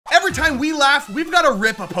every time we laugh, we've got to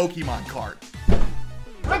rip a Pokemon card.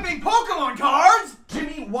 Ripping Pokemon cards?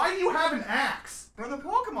 Jimmy, why do you have an axe? For the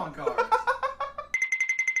Pokemon cards.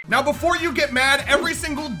 Now, before you get mad, every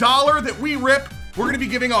single dollar that we rip, we're gonna be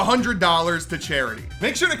giving $100 to charity.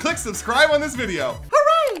 Make sure to click subscribe on this video.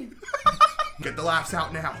 Hooray! Get the laughs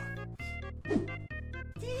out now.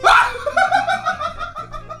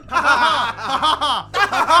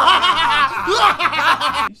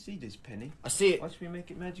 You see this, Penny? I see it. Watch me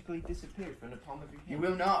make it magically disappear from the palm of your hand. You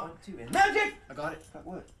will not. 1, 2, and Magic! I got it. That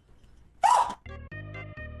worked.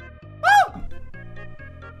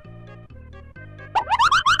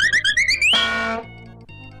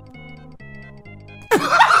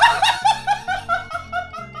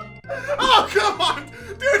 Oh, come on!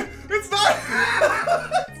 Dude, it's not...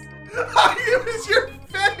 It was your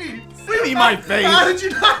face! What do you mean my face? How did you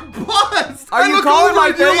not bust? Are you calling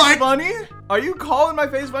my face like... funny? Are you calling my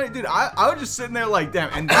face funny? Dude, I was just sitting there like,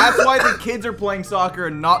 damn. And that's why the kids are playing soccer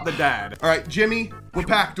and not the dad. All right, Jimmy, what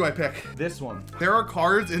pack do I pick? This one. There are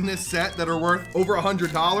cards in this set that are worth over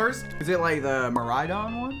 $100. Is it like the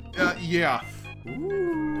Maridon one? Yeah.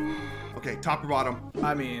 Ooh. Okay, top or bottom?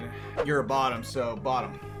 I mean, you're a bottom, so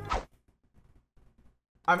bottom.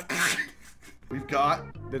 We've got...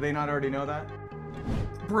 Did they not already know that?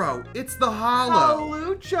 Bro, it's the hollow.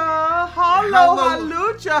 Halucha,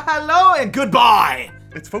 halucha, hello, and goodbye.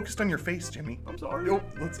 It's focused on your face, Jimmy. I'm sorry. Nope,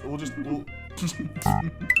 we'll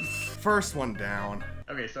First one down.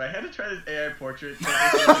 Okay, so I had to try this AI portrait so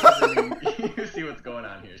you see what's going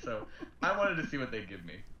on here. So I wanted to see what they'd give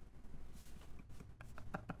me.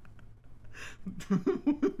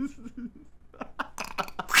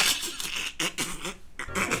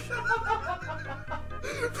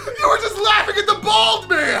 You were just laughing at the bald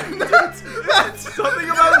man! That's something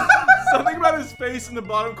about his face in the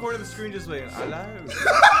bottom corner of the screen just went, hello.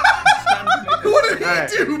 What did he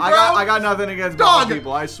do, bro? I got nothing against bald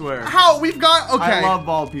people, I swear. How? We've got, okay. I love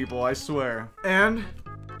bald people, I swear. And,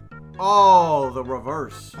 oh, the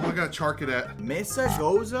reverse. Oh, I got Charcadet. Mesa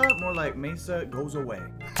goza? More like Mesa goes away.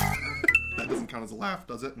 That doesn't count as a laugh,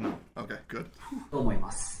 does it? No. Okay, good.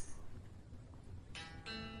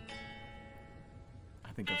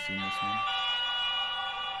 I think I've seen this one.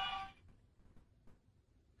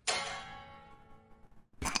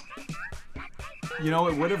 You know,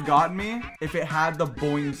 it would have gotten me if it had the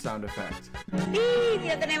boing sound effect. Sí, sí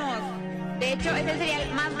lo tenemos. De hecho, es el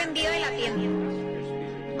cereal más vendido de la tienda.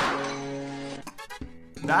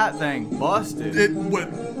 That thing busted. It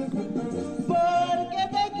would.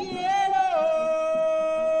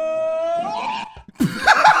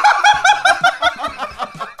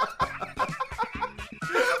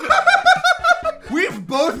 We've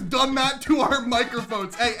both done that to our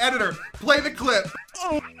microphones. Hey, editor, play the clip.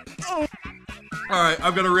 All right,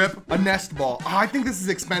 I'm gonna rip a nest ball. Oh, I think this is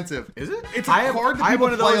expensive. Is it? It's a card that I have people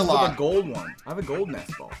one of play those a lot. with a gold one. I have a gold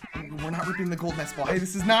nest ball. We're not ripping the gold nest ball. Hey,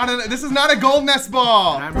 this is not a gold nest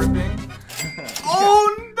ball. And I'm ripping.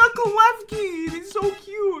 Oh, the Klefki! He's so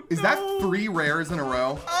cute. Is that 3 rares in a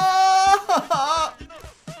row?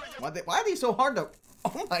 Why are they so hard to?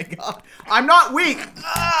 Oh my god! I'm not weak.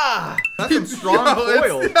 That's some strong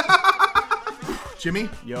foil. Jimmy,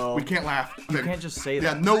 yo, we can't laugh. You can't just say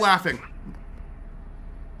that. Yeah, no laughing.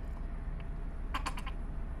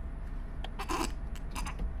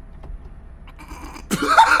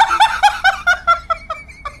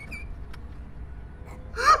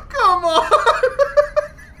 Come on!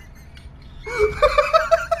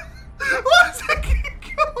 What's it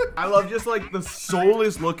keep going? I love just like the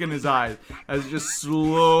soulless look in his eyes as it just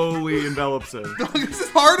slowly envelops him. This is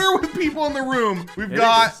harder with people in the room. We've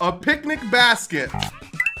got a picnic basket.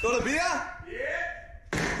 Todavía?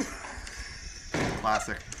 Yeah.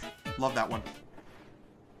 Classic. Love that one.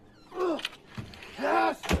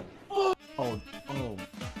 Yes. Oh.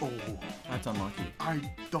 That's unlucky. I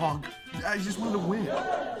just wanted to win.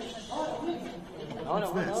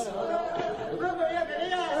 What's this?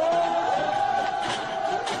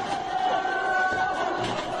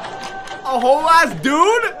 A whole ass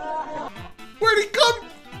dude? Where'd he come?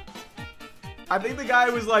 I think the guy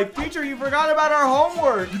was like, teacher, you forgot about our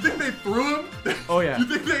homework. You think they threw him? Oh yeah. You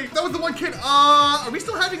think that was the one kid? Are we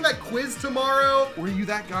still having that quiz tomorrow? Were you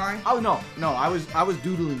that guy? Oh no, I was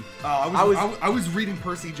doodling. Oh, I was reading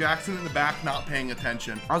Percy Jackson in the back, not paying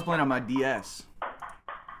attention. I was playing on my DS.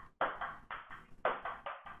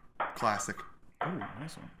 Classic. Ooh,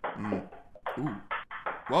 nice one. Ooh.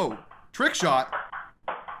 Whoa. Trick shot.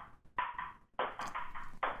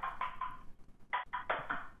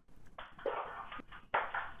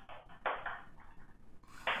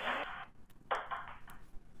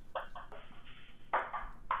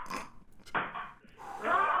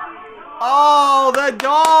 Oh, the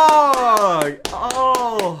dog!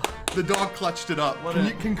 Oh. The dog clutched it up.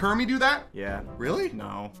 Can Kermie do that? Yeah. Really?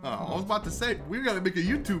 No. Oh, I was about to say, we gotta make a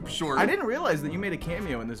YouTube short. I didn't realize that you made a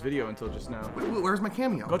cameo in this video until just now. Where's my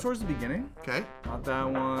cameo? Go towards the beginning. Okay. Not that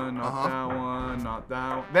one, not that one, not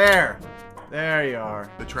that one. There! There you are.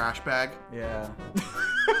 The trash bag? Yeah.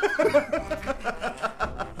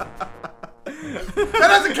 That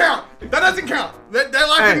doesn't count! That doesn't count! That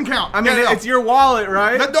line didn't count. I mean, it's your wallet,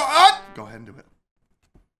 right? Go ahead and do it.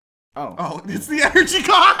 Oh. Oh, it's the energy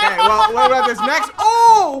card! Okay, well, what about this next?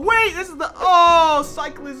 Oh, wait, this is the,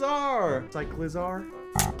 Cyclizar. Cyclizar?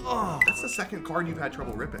 Oh. That's the second card you've had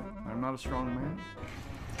trouble ripping. I'm not a strong man.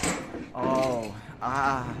 Oh,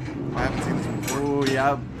 I haven't seen this before. Oh,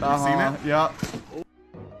 yeah. You seen it? Yeah.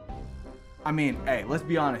 I mean, hey, let's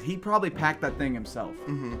be honest. He probably packed that thing himself.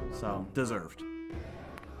 Mm-hmm. So, deserved.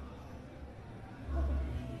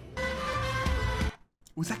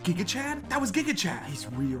 Was that Giga Chad? That was Giga Chad. He's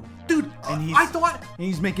real. Dude, And I thought...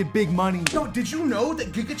 he's making big money. No, did you know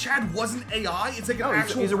that Giga Chad wasn't AI? It's like an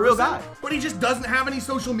actual he's a real person, guy. But he just doesn't have any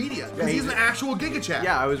social media. Because he's an actual Giga Chad.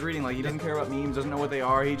 Yeah, I was reading, like, he doesn't care about memes, doesn't know what they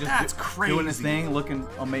are. He just That's crazy. doing his thing, looking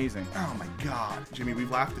amazing. Oh my god. Jimmy,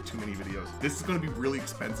 we've laughed at too many videos. This is gonna be really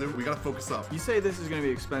expensive. We gotta focus up. You say this is gonna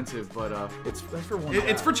be expensive, but that's for one guy.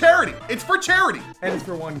 It's for charity. It's for charity. And it's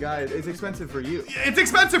for one guy. It's expensive for you. It's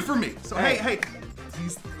expensive for me. So hey,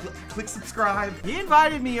 please click subscribe. He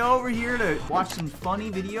invited me over here to watch some funny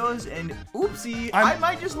videos, and oopsie, I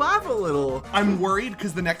might just laugh a little. I'm worried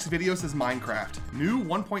because the next video says Minecraft. New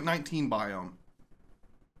 1.19 biome.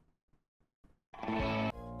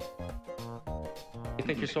 You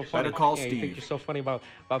think you're so funny? Better call yeah, Steve. You think you're so funny about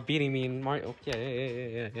beating me in Mario?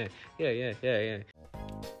 Yeah.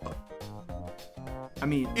 I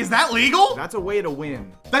mean, is that legal? That's a way to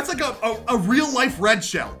win. That's like a real life red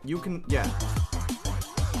shell. You can, yeah.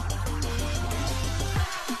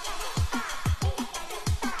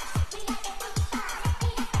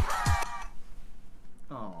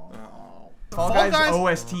 Fall Guys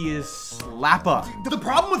OST is slappa. The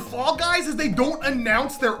problem with Fall Guys is they don't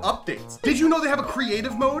announce their updates. Did you know they have a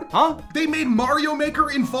creative mode? Huh? They made Mario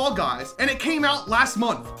Maker in Fall Guys, and it came out last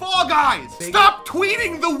month. Fall Guys, stop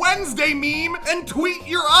tweeting the Wednesday meme and tweet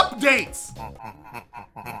your updates.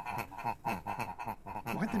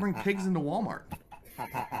 Why'd they bring pigs into Walmart?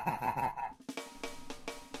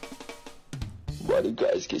 Why do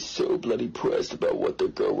guys get so bloody pressed about what their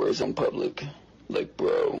girl wears in public? Like,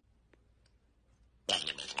 bro.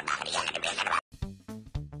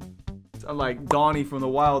 I'm like Donnie from the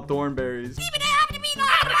Wild Thornberries.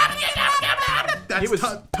 That's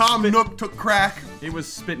Tom Nook took crack. He was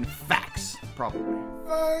spitting facts, probably.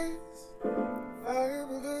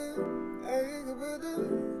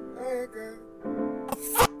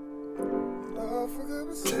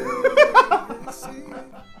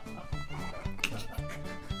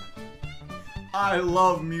 I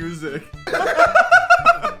love music.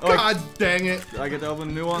 God dang it. Do I get to open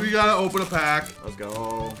a new one? We gotta open a pack. Let's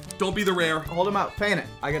go. Don't be the rare. Hold him out. Fan it.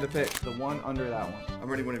 I get to pick the one under that one. I'm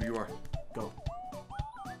ready whenever you are. Go.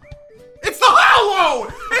 It's the hollow!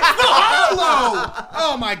 It's the hollow!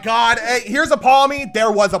 Oh my god. Hey, here's a Palmy.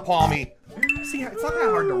 There was a Palmy. See, it's not that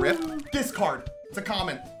hard to rip. Discard. It's a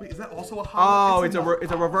common. Wait, is that also a hollow? Oh, it's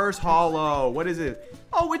a reverse hollow. What is it?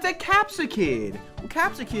 Oh, it's a Capsicid.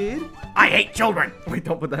 Capsicid? I hate children. Wait,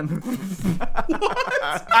 don't put that in the...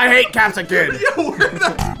 What? I hate Capsicid. Yo,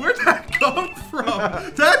 where'd that come from?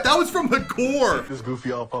 That was from the core. This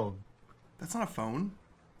goofy old phone. That's not a phone.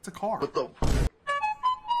 It's a car. What the?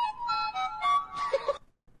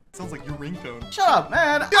 Sounds like your ringtone. Shut up,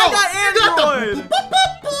 man. Yo, I got Android.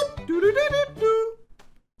 Do-do-do-do-do.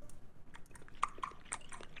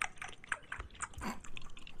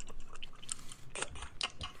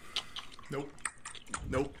 Nope.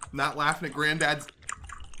 Nope. Not laughing at Granddad's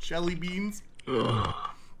jelly beans. Why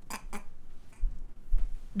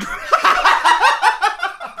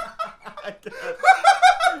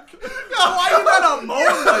you gotta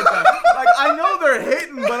moan like that? Like, I know they're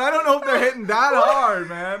hitting, but I don't know if they're hitting that hard,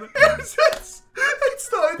 man. It's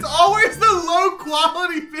always the low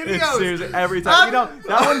quality videos. It's seriously every time. You know,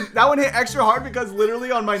 that one hit extra hard because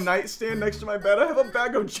literally on my nightstand next to my bed, I have a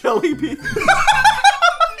bag of jelly beans.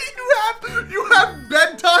 You have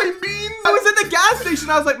bedtime beans? I was at the gas station.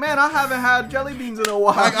 I was like, man, I haven't had jelly beans in a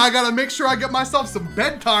while. I gotta make sure I get myself some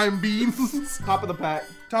bedtime beans. Top of the pack.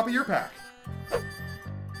 Top of your pack.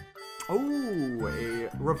 Oh, a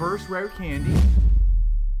reverse rare candy.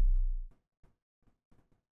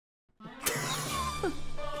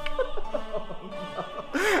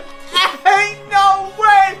 Ain't no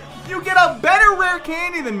way you get a better rare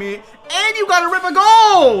candy than me, and you got a rip of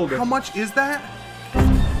gold. How much is that?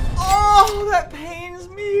 Oh, that pains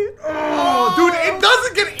me. Oh, dude, it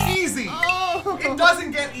doesn't get easy. It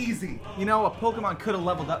doesn't get easy. You know, a Pokemon could have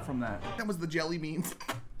leveled up from that. That was the jelly beans.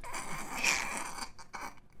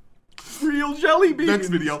 Real jelly beans. Next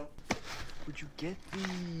video. Where'd you get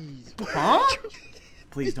these? Huh?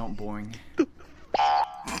 Please don't boing.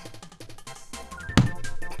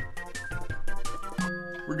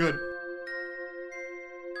 We're good.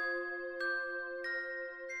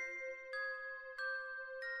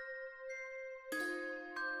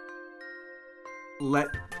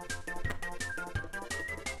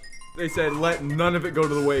 They said let none of it go to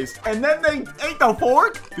the waste, and then they ate the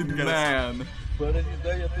fork. Didn't get Man. Can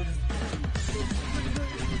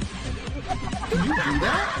you do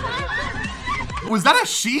that? Was that a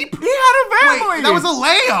sheep? He had a family. Wait, that was a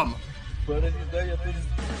lamb.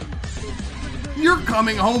 You're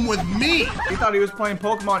coming home with me. He thought he was playing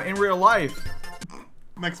Pokemon in real life.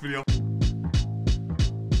 Next video.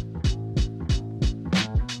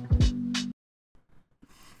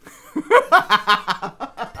 I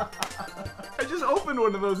just opened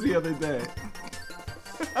one of those the other day.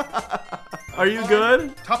 Are you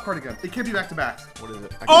good? Top card again. It can't be back to back. What is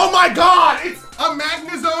it? Oh my god! It's a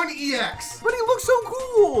Magnezone EX! But he looks so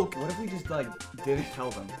cool! What if we just, like, didn't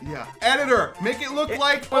tell them? Yeah. Editor, make it look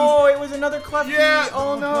like... Oh, it was another Clefty! Yeah!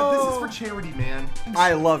 Oh no! But this is for charity, man.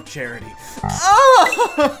 I love charity.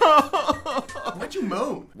 Oh! Why'd you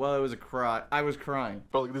moan? Well, it was a cry. I was crying.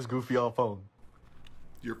 Bro, look at this goofy on phone.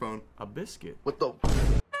 Your phone. A biscuit. What the?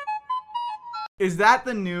 Is that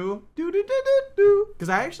the new do-do-do-do-do? Because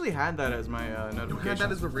I actually had that as my notification. You had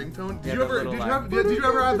that as the ringtone? Yeah, Did you the ever little have the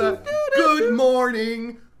good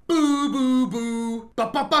morning, boo boo boo, ba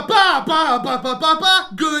ba ba ba ba ba ba ba ba,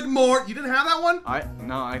 good morning? You didn't have that one?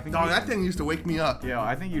 No, I think. No, that thing used to wake me up. Yeah,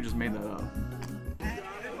 I think you just made that up.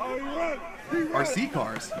 RC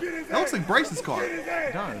cars. That looks like Bryce's car.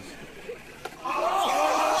 It does.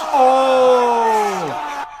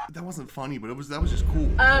 Oh! That wasn't funny, but that was just cool.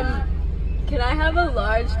 Can I have a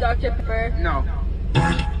large Dr. Pepper? No.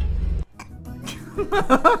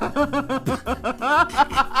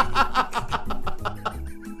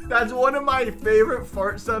 That's one of my favorite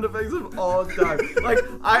fart sound effects of all time. Like,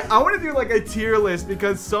 I want to do like a tier list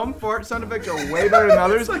because some fart sound effects are way better than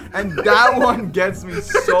others, and that one gets me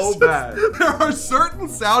so bad. There are certain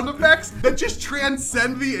sound effects that just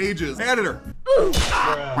transcend the ages. Editor.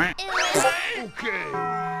 Okay.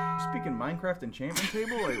 Speaking Minecraft enchantment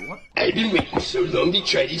table, like what? I've been waiting so long to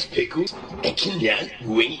try these pickles. I cannot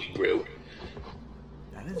wait, bro.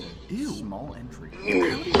 That is a small entry.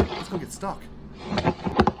 Let's go get stuck.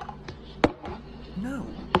 No.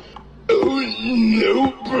 Oh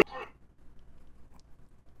no, bro.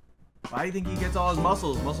 Why do you think he gets all his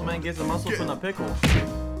muscles? Muscle Man gets the muscles from the pickle.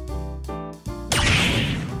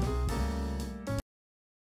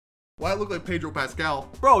 Why it look like Pedro Pascal?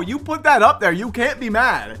 Bro, you put that up there. You can't be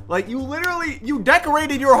mad. Like, you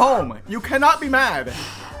decorated your home. You cannot be mad.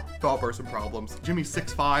 Tall person problems. Jimmy's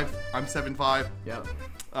 6'5", I'm 7'5". Yep.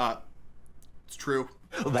 It's true.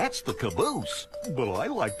 That's the caboose, but I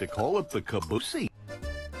like to call it the caboosey.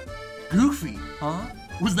 Goofy. Huh?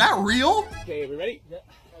 Was that real? Okay, we ready? Yeah.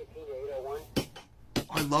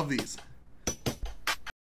 I love these.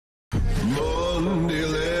 Monday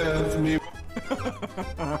left me.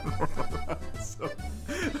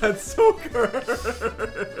 That's so good.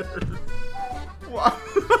 Wow.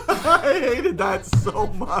 I hated that so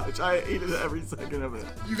much. I hated every second of it.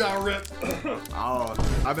 You got ripped. Oh,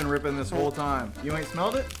 I've been ripping this whole time. You ain't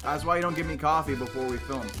smelled it? That's why you don't give me coffee before we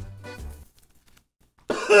film.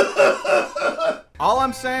 All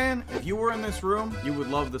I'm saying, if you were in this room, you would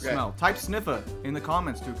love the smell. Type sniffer in the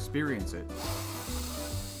comments to experience it.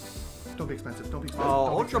 Don't be expensive. Don't be expensive. Oh,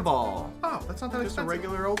 Don't be Ultra Ball. Oh, that's not that Just a expensive.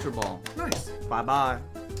 regular Ultra Ball. Nice. Bye-bye.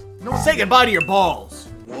 No. Say goodbye to your balls.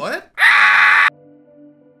 What?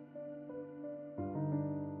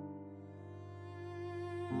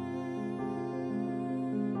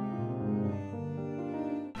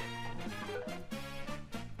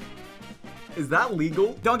 Is that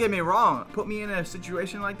legal? Don't get me wrong. Put me in a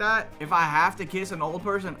situation like that. If I have to kiss an old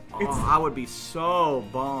person, I would be so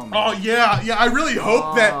bummed. Oh yeah. I really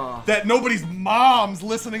hope that nobody's mom's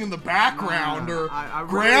listening in the background or I really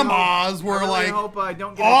grandmas were I really like hope I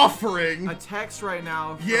don't get offering a text right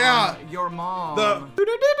now from your mom.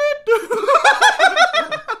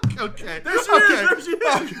 Okay. There she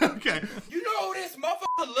is. Okay. You know who this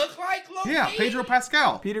motherfucker look like? Yeah, Pedro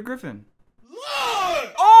Pascal. Peter Griffin.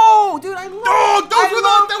 Look! Oh, dude, I love. Oh,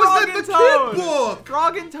 that was the kid book.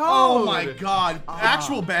 Frog and Toad. Oh my God,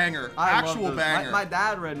 actual banger, I love actual those. banger. My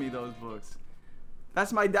dad read me those books.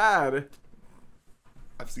 That's my dad.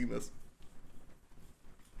 I've seen this.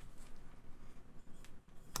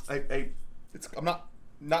 I'm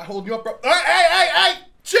not holding you up, bro. Hey!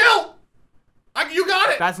 Chill! You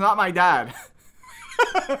got it! That's not my dad.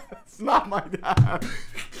 It's not my dad.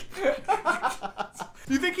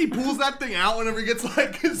 Do you think he pulls that thing out whenever he gets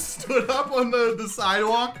like stood up on the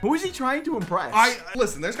sidewalk? Who is he trying to impress?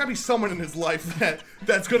 Listen, there's gotta be someone in his life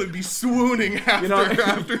that's gonna be swooning after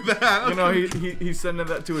after that. You know, he's sending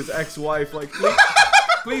that to his ex-wife, like,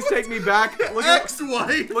 please take me back.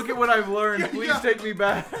 Ex-wife. Look at what I've learned. Please take me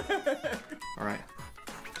back. All right.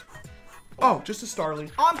 Oh, just a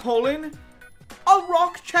Starling. I'm pulling a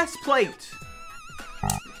rock chest plate.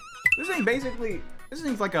 This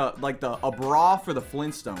thing's like a bra for the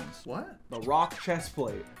Flintstones. What? The rock chest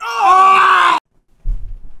plate. Oh!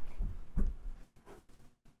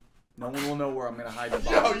 No one will know where I'm gonna hide the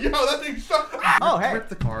ball. Yo, that thing's so. Oh, hey. Rip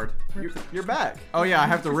the card. You're back. Oh yeah, I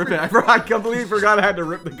have to rip it. I completely forgot I had to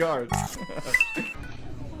rip the cards.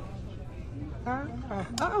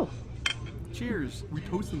 Oh. Cheers. We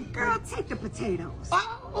toasting the plate. Girl, take the potatoes.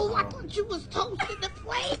 Oh, I thought you was toasting the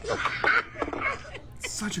plate.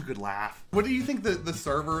 Such a good laugh. What do you think the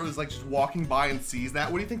server is like just walking by and sees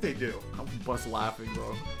that? What do you think they do? I'll bust laughing,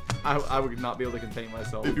 bro. I would not be able to contain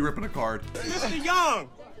myself. If you're ripping a card. Mr. Young,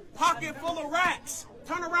 pocket full of racks.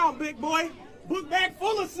 Turn around, big boy. Book bag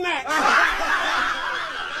full of snacks.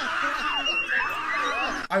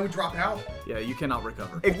 I would drop out. Yeah, you cannot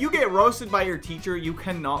recover. If you get roasted by your teacher, you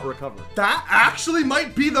cannot recover. That actually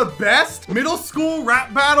might be the best middle school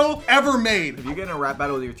rap battle ever made. If you get in a rap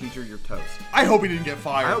battle with your teacher, you're toast. I hope he didn't get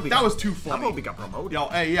fired. That was too funny. I hope he got promoted. Yo,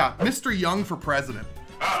 hey, yeah, Mr. Young for president.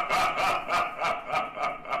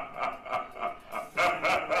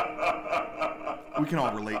 We can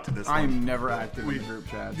all relate to this one. I'm never active in group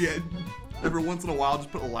chats. Yeah, every once in a while, just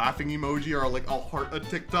put a laughing emoji or like I'll heart a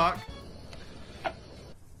TikTok.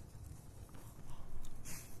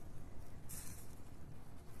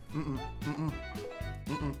 Does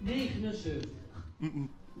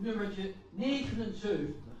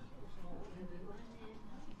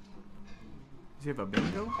he have a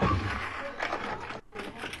bingo?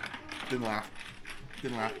 Didn't laugh.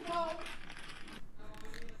 Didn't laugh.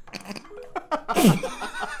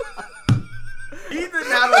 He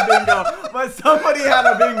didn't have a bingo, but somebody had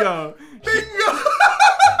a bingo. Bingo!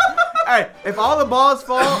 Hey, if all the balls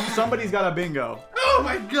fall, somebody's got a bingo. Oh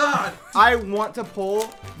my god! I want to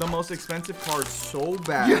pull the most expensive card so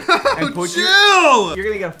bad. Yo, and put chill! You're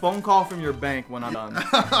gonna get a phone call from your bank when I'm done.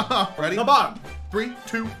 Ready? The bottom. 3,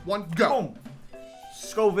 2, 1, go. Boom.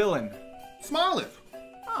 Scovillain. Smoliv.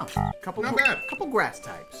 Oh, not bad. Couple grass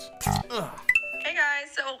types. Ugh. Hey guys,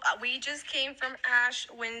 so we just came from Ash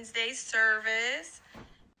Wednesday service.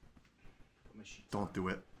 Don't do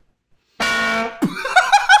it. No,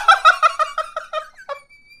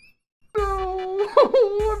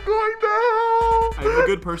 I'm going down. I am a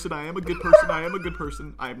good person. I am a good person. I am a good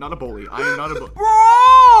person. I am not a bully. I am not a bully.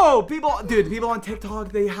 Bro! People on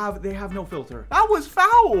TikTok, they have no filter. That was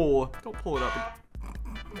foul. Don't pull it up.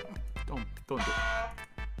 Don't do it.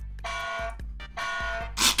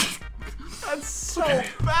 That's so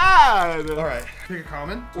bad. All right, pick a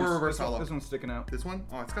common or reverse hollow. This one's sticking out. This one?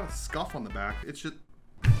 Oh, it's got a scuff on the back. It should.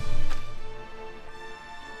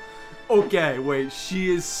 Okay, wait. She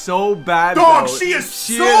is so bad. Dog, though. she is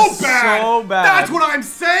so bad. That's what I'm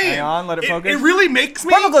saying. Hang on, let it focus. It really makes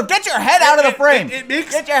me. Purplecliffe, get your head out of the frame. It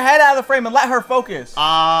makes. Get your head out of the frame and let her focus.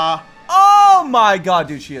 Oh my god,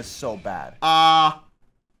 dude, she is so bad.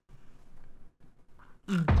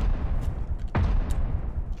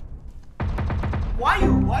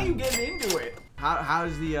 Why you getting into it?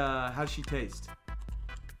 How's she taste?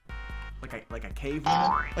 Like a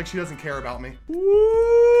caveman? Like she doesn't care about me.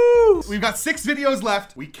 Woo! We've got 6 videos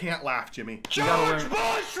left. We can't laugh, Jimmy. George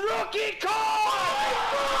Bush rookie card!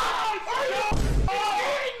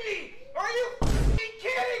 Are you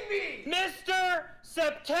kidding me? Mr.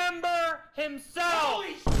 September himself.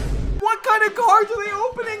 What kind of cards are they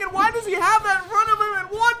opening and why does he have that in front of him and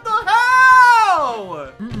what the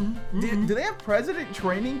hell? Do they have president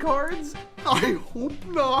training cards? I hope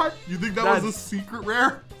not. You think that was a secret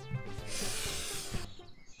rare?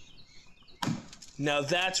 Now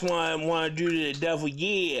that's why I want to do to the devil,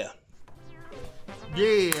 yeah.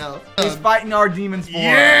 Yeah. He's fighting our demons for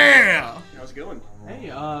Yeah. How's it going? Hey,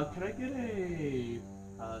 can I get a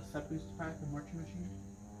set booster pack and marching machine?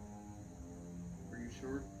 Are you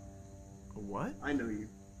sure? A what? I know you.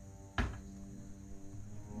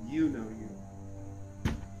 You know you.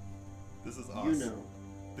 This is us. You know.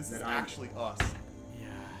 This is actually us. Yeah.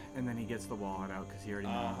 And then he gets the wallet out because he already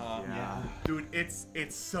knows. Yeah. Dude, it's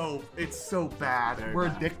so bad. Very We're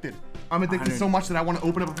bad. addicted. I'm addicted so much that I want to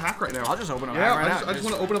open up a pack right now. I'll just open up a Yeah, pack right now. I just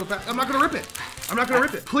want to open up a pack. I'm not gonna rip it. I'm not gonna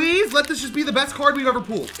rip it. Please let this just be the best card we've ever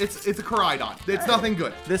pulled. It's a Koraidon. It's nothing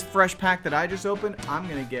good. This fresh pack that I just opened, I'm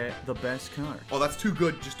gonna get the best card. Oh, that's too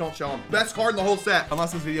good. Just don't show them. Best card in the whole set.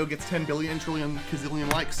 Unless this video gets 10 billion trillion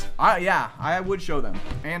gazillion likes. Yeah, I would show them.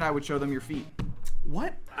 And I would show them your feet.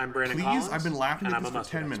 What? I'm Brandon Please? Collins, I've been laughing and at I'm this a for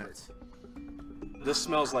 10 mustard minutes. This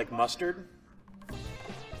smells like mustard.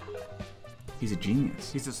 He's a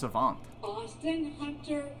genius. He's a savant. Austin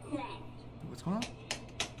Hunter Kraft. What's going on?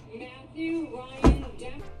 Matthew Ryan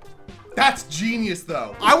Depp. That's genius,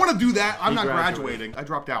 though. I want to do that. I'm He not graduated. graduating. I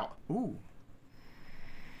dropped out. Ooh.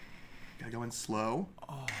 Gotta go in slow.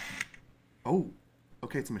 Oh.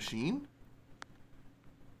 Okay, it's a machine.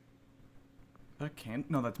 Is that a can?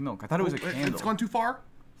 No, that's milk. I thought it was a candle. It's gone too far.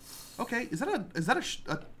 Okay, is that a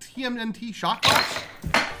TMNT shot box?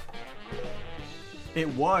 It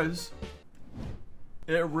was.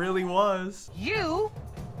 It really was. You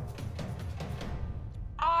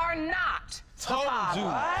are not. Told you.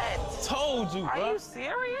 What? Told you, bro. Are you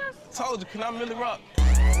serious? Told you. Can I really rock?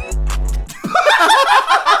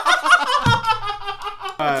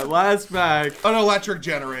 Alright, last pack. An electric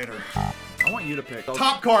generator. I want you to pick.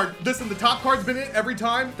 Top card. Listen, the top card's been it every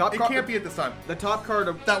time. It can't be it this time. The top card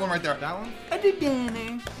of that one right there. That one?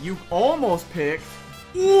 You almost picked.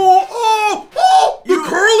 The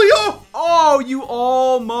Curlio! Oh, you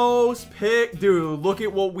almost picked. Dude, look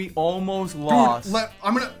at what we almost lost. Dude,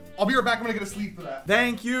 I'll be right back. I'm gonna get a sleeve for that.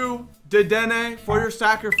 Thank you, Dedenne, for your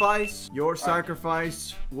sacrifice. Your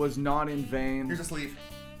sacrifice was not in vain. Here's a sleeve.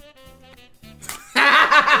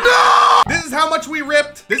 No! This is how much we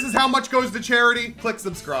ripped. This is how much goes to charity. Click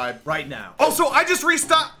subscribe. Right now. Also, I just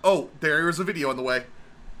restocked. Oh, there's a video on the way.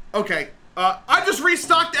 Okay. I just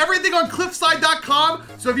restocked everything on cliffside.com.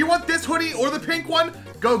 So if you want this hoodie or the pink one,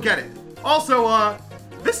 go get it. Also,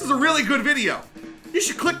 this is a really good video. You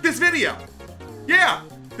should click this video. Yeah,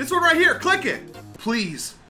 this one right here. Click it. Please.